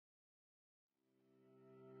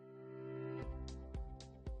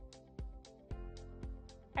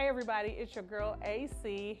Hey everybody, it's your girl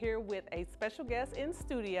AC here with a special guest in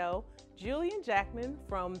studio, Julian Jackman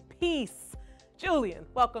from P.E.A.C.E. Julian,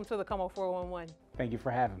 welcome to the Como 411. Thank you for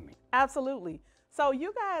having me. Absolutely. So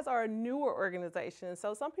you guys are a newer organization,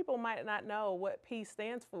 so some people might not know what P.E.A.C.E.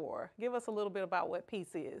 stands for. Give us a little bit about what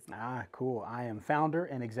P.E.A.C.E. is. Cool. I am founder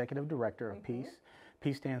and executive director of P.E.A.C.E.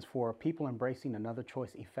 P.E.A.C.E. stands for People Embracing Another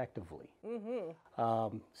Choice Effectively.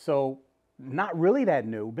 So not really that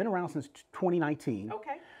new, been around since 2019.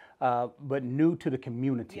 Okay. But new to the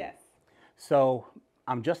community. Yes. So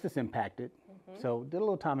I'm justice impacted. So did a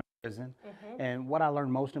little time in prison. And what I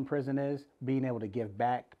learned most in prison is being able to give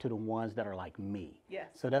back to the ones that are like me. Yes.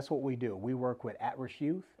 So that's what we do. We work with at-risk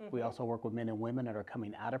youth. We also work with men and women that are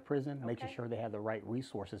coming out of prison, making sure they have the right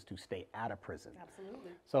resources to stay out of prison.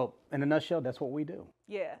 Absolutely. So in a nutshell, that's what we do.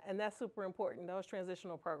 Yeah, and that's super important. Those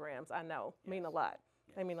transitional programs, I know, mean a lot.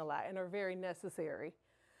 They mean a lot and are very necessary.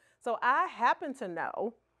 So I happen to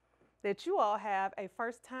know that you all have a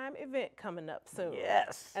first-time event coming up soon.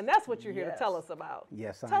 Yes. And that's what you're here to tell us about.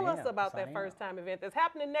 Yes, I am. Tell us about that first-time event that's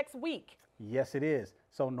happening next week. Yes, it is.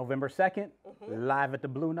 So November 2nd, live at the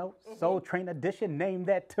Blue Note, Soul Train Edition, name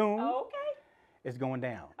that tune. Okay. It's going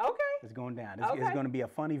down. Okay. It's going down. It's going to be a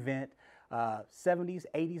fun event. 70s,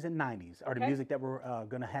 80s, and 90s are the music that we're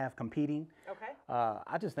going to have competing. Okay.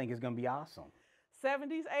 I just think it's going to be awesome.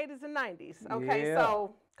 70s, 80s, and 90s. Okay, Yeah.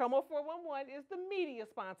 so Como 411 is the media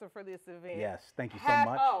sponsor for this event. Yes, thank you so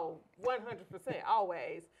much. Oh, 100%,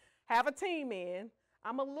 always. Have a team in.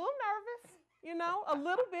 I'm a little nervous, you know, a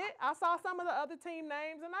little bit. I saw some of the other team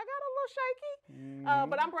names and I got a little shaky,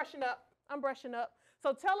 but I'm brushing up. I'm brushing up.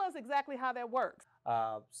 So tell us exactly how that works.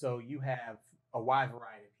 So you have a wide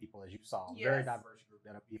variety of people, as you saw. Yes. Very diverse group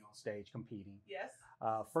that'll be on stage competing. Yes.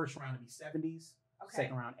 First round will be 70s. Okay.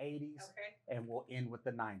 Second round 80s, and we'll end with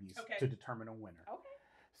the 90s to determine a winner. Okay.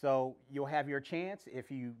 So you'll have your chance.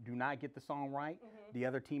 If you do not get the song right, the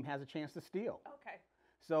other team has a chance to steal. Okay.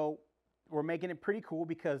 So we're making it pretty cool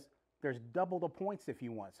because there's double the points if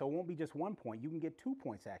you want. So it won't be just 1 point. You can get 2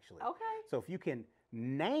 points actually. Okay. So if you can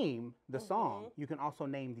name the song, you can also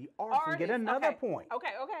name the artist and get another point. Okay.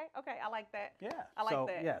 I like that. Yeah. I like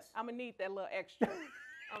that. Yes. I'm going to need that little extra.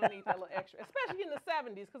 I'm going to need that little extra, especially in the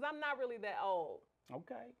 70s because I'm not really that old.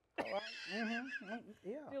 Okay. All right.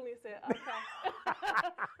 Yeah. Julian said,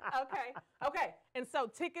 okay. Okay. And so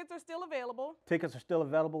tickets are still available. Tickets are still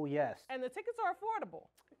available, yes. And the tickets are affordable.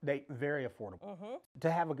 They very affordable. To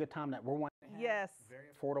have a good time that we're wanting to have. Yes. Very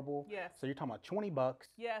affordable. Yes. So you're talking about $20.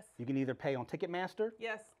 Yes. You can either pay on Ticketmaster.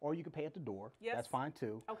 Yes. Or you can pay at the door. Yes. That's fine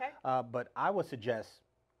too. Okay. But I would suggest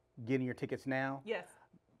getting your tickets now. Yes.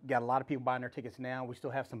 Got a lot of people buying their tickets now. We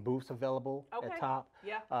still have some booths available at top.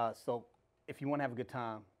 Yeah. So if you want to have a good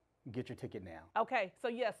time, get your ticket now. Okay. So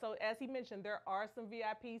yes. So as he mentioned, there are some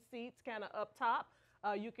VIP seats kind of up top.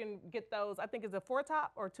 You can get those. I think it's a 4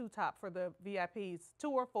 top or 2 top for the VIPs. 2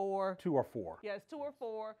 or 4. 2 or 4. Yes, 2 or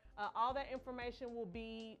 4. All that information will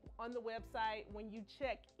be on the website when you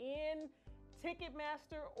check in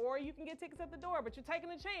Ticketmaster, or you can get tickets at the door, but you're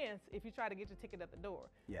taking a chance if you try to get your ticket at the door.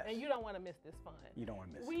 Yes. And you don't want to miss this fun. You don't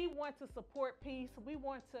want to miss We want to support P.E.A.C.E. We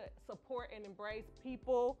want to support and embrace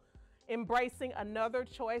people embracing another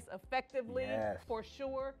choice effectively. Yes. For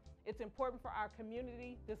sure. It's important for our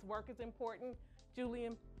community. This work is important.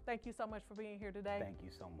 Julian, thank you so much for being here today. Thank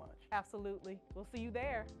you so much. Absolutely. We'll see you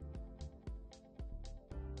there.